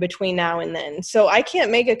happen between now and then. So I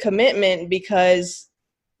can't make a commitment because,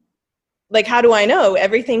 like, how do I know?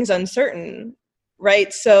 Everything's uncertain,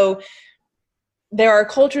 right? So there are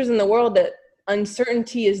cultures in the world that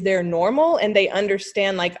uncertainty is their normal, and they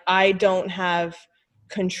understand like, I don't have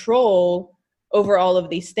control over all of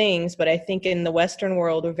these things. But I think in the Western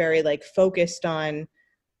world, we're very like focused on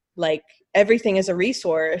like everything is a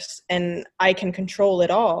resource and I can control it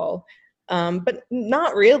all, but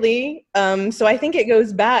not really. So I think it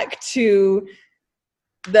goes back to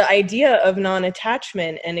the idea of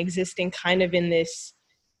non-attachment and existing kind of in this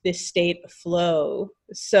state of flow.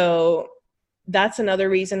 So that's another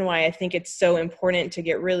reason why I think it's so important to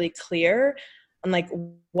get really clear on like,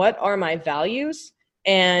 what are my values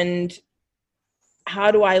and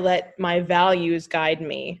how do I let my values guide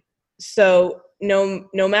me? So no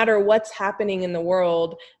matter what's happening in the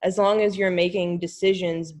world, as long as you're making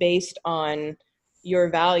decisions based on your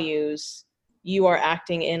values, you are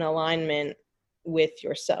acting in alignment with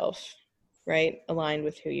yourself, right? Aligned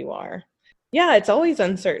with who you are. Yeah, it's always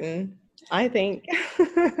uncertain, I think.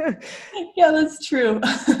 Yeah, that's true.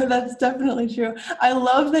 That's definitely true. I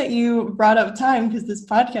love that you brought up time, because this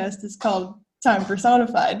podcast is called Time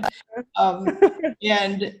Personified.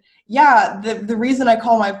 And yeah, the reason I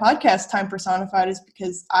call my podcast Time Personified is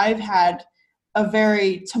because I've had a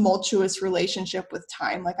very tumultuous relationship with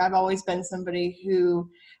time. Like, I've always been somebody who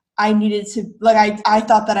I needed to, like, I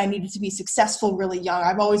thought that I needed to be successful really young.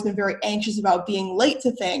 I've always been very anxious about being late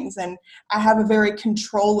to things, and I have a very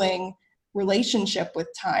controlling relationship with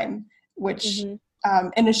time, which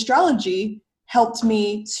in astrology helped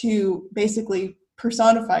me to basically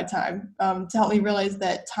personify time, to help me realize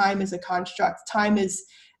that time is a construct. Time is,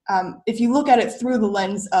 if you look at it through the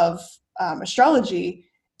lens of astrology,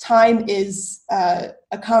 time is a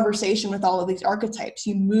conversation with all of these archetypes.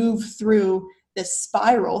 You move through this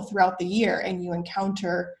spiral throughout the year, and you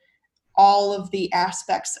encounter all of the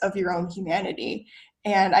aspects of your own humanity.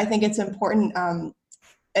 And I think it's important.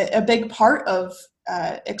 A big part of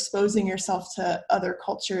exposing yourself to other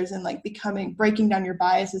cultures and like breaking down your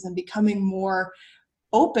biases and becoming more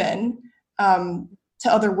open to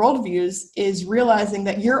other worldviews is realizing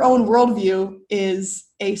that your own worldview is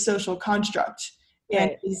a social construct.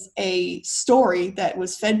 and is a story that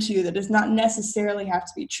was fed to you that does not necessarily have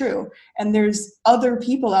to be true. And there's other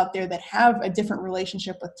people out there that have a different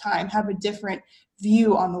relationship with time, have a different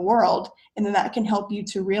view on the world, and then that can help you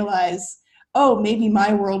to realize, oh, maybe my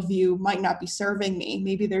worldview might not be serving me.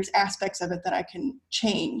 Maybe there's aspects of it that I can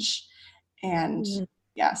change. And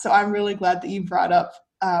yeah, so I'm really glad that you brought up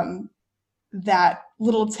that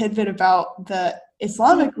little tidbit about the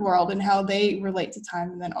Islamic world and how they relate to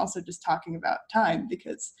time, and then also just talking about time,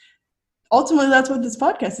 because ultimately that's what this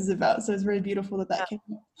podcast is about. So it's very beautiful that came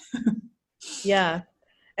up. Yeah.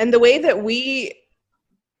 And the way that we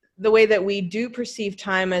do perceive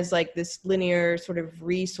time as like this linear sort of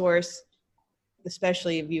resource,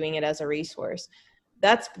 especially viewing it as a resource,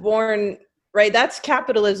 that's born, right? That's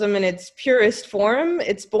capitalism in its purest form.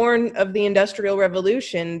 It's born of the Industrial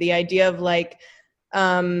Revolution, the idea of like,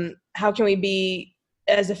 how can we be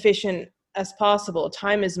as efficient as possible?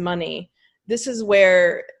 Time is money. This is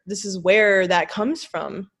where that comes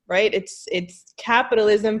from, right? It's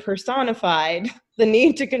capitalism personified. The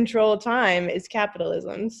need to control time is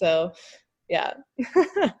capitalism. So, yeah.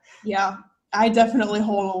 Yeah, I definitely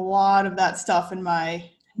hold a lot of that stuff in my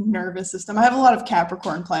nervous system. I have a lot of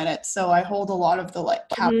Capricorn planets, so I hold a lot of the like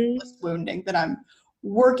capitalist wounding that I'm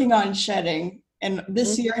working on shedding. And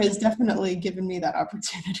this year has definitely given me that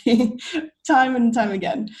opportunity time and time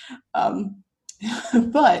again.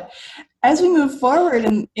 But as we move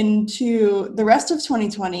forward into the rest of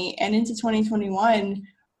 2020 and into 2021,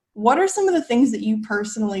 what are some of the things that you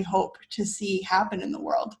personally hope to see happen in the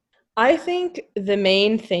world? I think the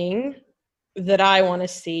main thing that I want to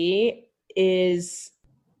see is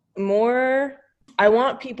I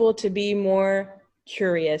want people to be more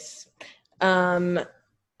curious about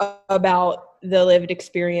the lived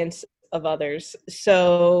experience of others.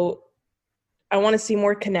 So I want to see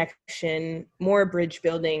more connection, more bridge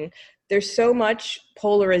building. There's so much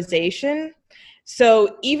polarization.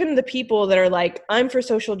 So even the people that are like, I'm for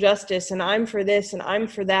social justice and I'm for this and I'm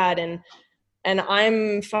for that and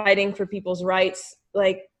I'm fighting for people's rights,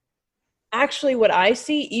 like actually what I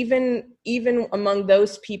see even among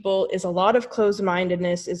those people is a lot of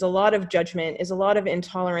closed-mindedness, is a lot of judgment, is a lot of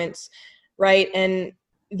intolerance, right? And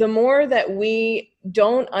the more that we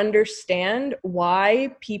don't understand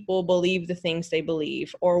why people believe the things they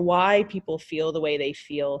believe or why people feel the way they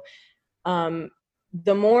feel,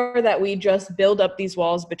 the more that we just build up these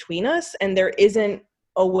walls between us and there isn't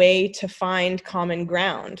a way to find common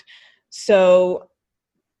ground. So,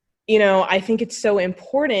 I think it's so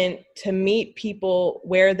important to meet people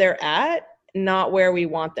where they're at, not where we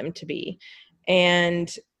want them to be. And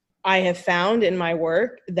I have found in my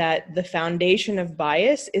work that the foundation of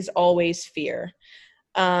bias is always fear.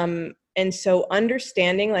 And so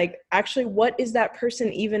understanding, like, actually, what is that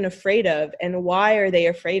person even afraid of and why are they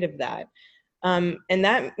afraid of that? And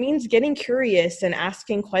that means getting curious and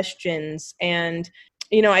asking questions. And,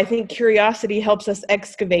 I think curiosity helps us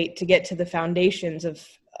excavate to get to the foundations of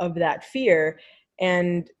that fear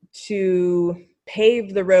and to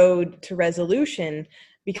pave the road to resolution.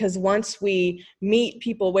 Because once we meet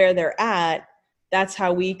people where they're at, that's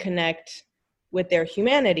how we connect with their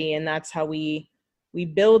humanity, and that's how we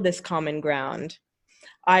build this common ground.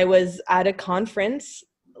 I was at a conference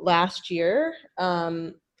last year,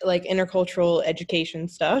 like intercultural education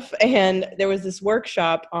stuff, and there was this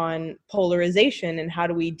workshop on polarization and how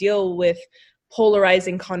do we deal with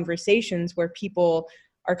polarizing conversations where people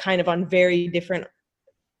are kind of on very different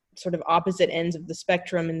sort of opposite ends of the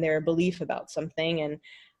spectrum in their belief about something.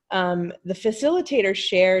 And the facilitator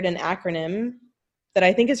shared an acronym that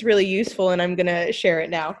I think is really useful, and I'm going to share it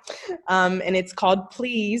now. And it's called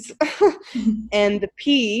PLEASE. And the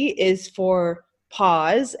P is for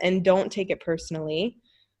pause and don't take it personally.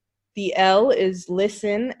 The L is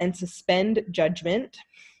listen and suspend judgment.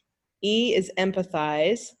 E is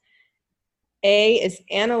empathize. A is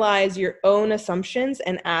analyze your own assumptions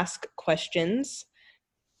and ask questions.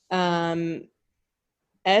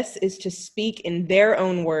 S is to speak in their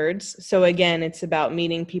own words. So again, it's about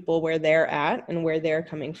meeting people where they're at and where they're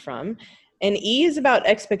coming from. And E is about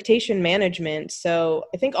expectation management. So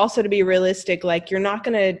I think also to be realistic, like you're not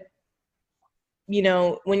going to,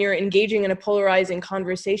 when you're engaging in a polarizing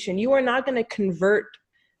conversation, you are not going to convert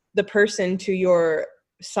the person to your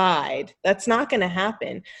side. That's not going to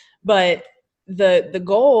happen. But the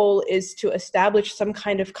goal is to establish some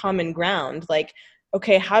kind of common ground. Like,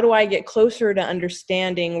 okay, how do I get closer to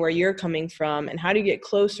understanding where you're coming from? And how do you get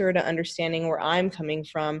closer to understanding where I'm coming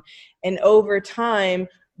from? And over time,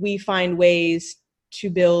 we find ways to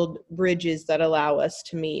build bridges that allow us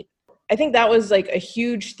to meet. I think that was like a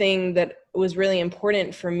huge thing that was really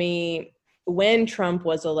important for me when Trump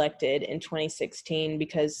was elected in 2016,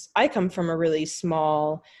 because I come from a really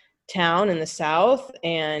small town in the South,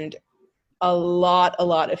 and a lot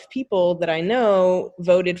of people that I know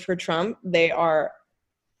voted for Trump. They are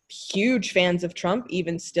huge fans of Trump,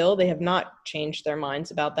 even still. They have not changed their minds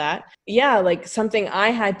about that. Yeah, like something I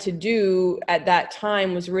had to do at that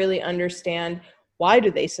time was really understand, why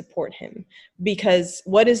do they support him? Because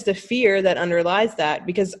what is the fear that underlies that?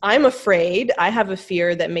 Because I'm afraid, I have a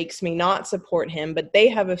fear that makes me not support him, but they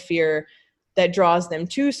have a fear that draws them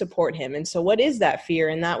to support him. And so what is that fear?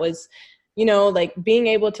 And that was, like being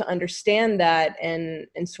able to understand that and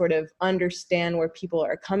sort of understand where people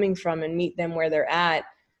are coming from and meet them where they're at.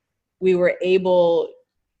 We were able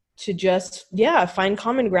to just, find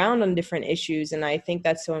common ground on different issues. And I think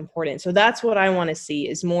that's so important. So that's what I want to see,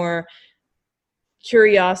 is more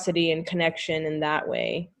curiosity and connection in that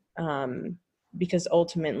way. Because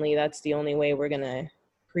ultimately that's the only way we're going to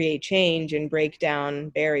create change and break down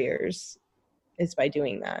barriers, is by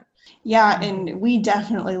doing that. Yeah, and we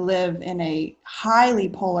definitely live in a highly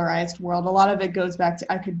polarized world. A lot of it goes back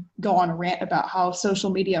to, I could go on a rant about how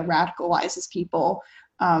social media radicalizes people.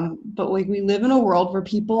 But we live in a world where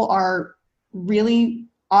people are really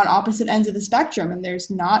on opposite ends of the spectrum, and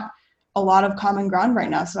there's not a lot of common ground right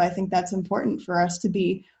now. So I think that's important for us to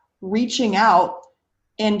be reaching out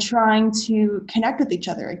and trying to connect with each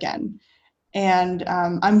other again. And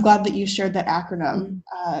I'm glad that you shared that acronym,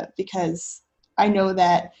 because I know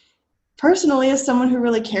that personally, as someone who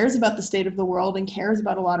really cares about the state of the world and cares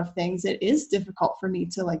about a lot of things, it is difficult for me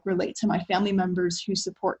to relate to my family members who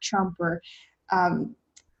support Trump, or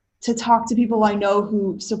to talk to people I know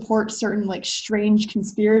who support certain strange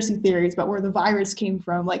conspiracy theories about where the virus came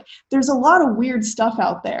from. There's a lot of weird stuff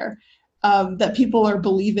out there that people are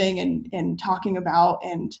believing and talking about,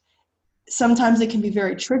 and sometimes it can be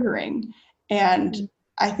very triggering. And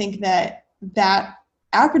I think that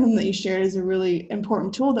acronym that you shared is a really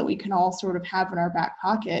important tool that we can all sort of have in our back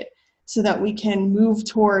pocket, so that we can move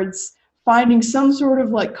towards finding some sort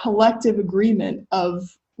of collective agreement of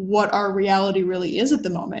what our reality really is at the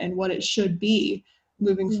moment and what it should be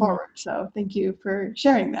moving forward. So thank you for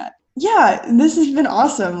sharing that. Yeah, this has been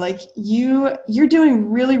awesome. You're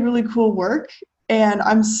doing really, really cool work, and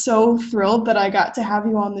I'm so thrilled that I got to have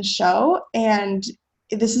you on the show, and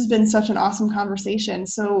this has been such an awesome conversation.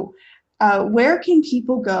 So where can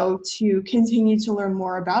people go to continue to learn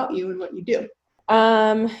more about you and what you do?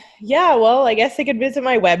 Well, I guess they could visit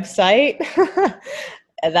my website.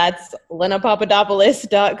 That's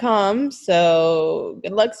lenapapadopoulos.com. So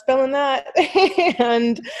good luck spelling that.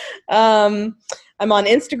 And I'm on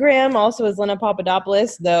Instagram also as Lena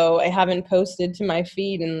Papadopoulos, though I haven't posted to my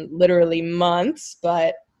feed in literally months,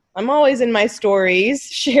 but I'm always in my stories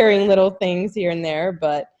sharing little things here and there.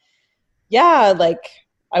 But yeah,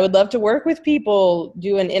 I would love to work with people,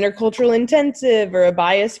 do an intercultural intensive or a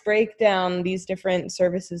bias breakdown, these different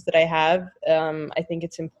services that I have. I think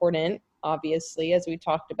it's important, obviously, as we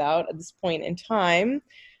talked about at this point in time,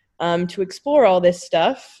 to explore all this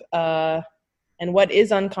stuff and what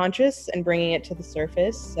is unconscious and bringing it to the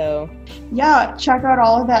surface. So yeah, check out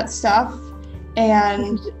all of that stuff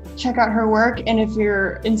and check out her work. And if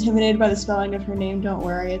you're intimidated by the spelling of her name, don't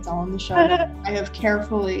worry, it's all in the show. I have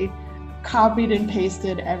carefully copied and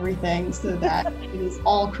pasted everything so that it is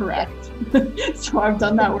all correct. So I've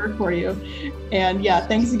done that work for you. And yeah,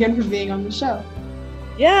 thanks again for being on the show.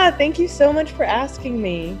 Yeah, thank you so much for asking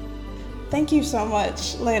me. Thank you so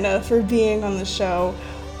much, Lena, for being on the show.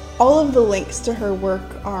 All of the links to her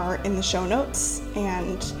work are in the show notes,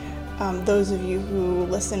 and those of you who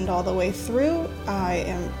listened all the way through, I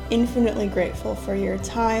am infinitely grateful for your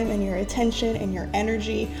time and your attention and your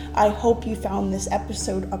energy. I hope you found this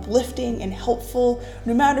episode uplifting and helpful,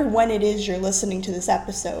 no matter when it is you're listening to this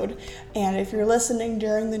episode. And if you're listening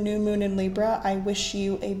during the new moon in Libra, I wish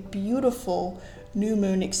you a beautiful new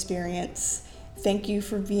moon experience. Thank you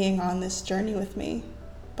for being on this journey with me.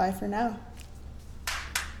 Bye for now.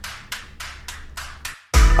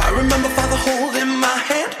 I remember Father holding my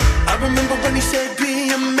hand. I remember when he said,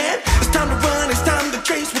 be a man. It's time to run, it's time to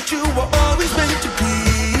chase what you were always meant to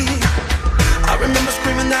be. I remember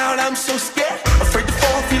screaming out, I'm so scared, afraid to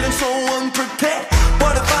fall, feeling so unprepared.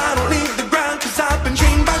 What if I don't leave the ground, 'cause I've been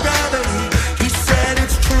chained by gravity. He said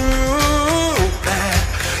it's true that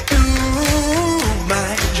you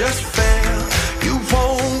might just fail. You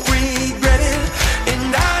won't regret it.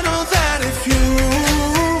 And I know that if you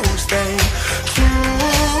stay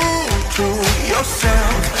true to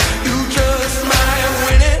yourself, you just might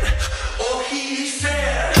win it. Oh, he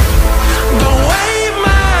said, don't wait,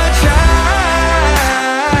 my child.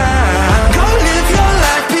 Go live your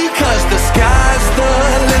life, because the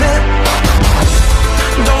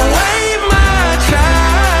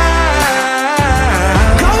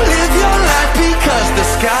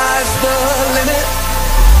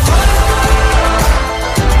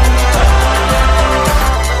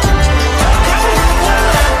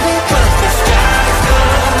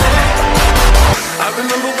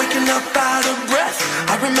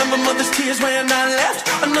years when I left.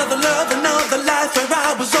 Another love, another life.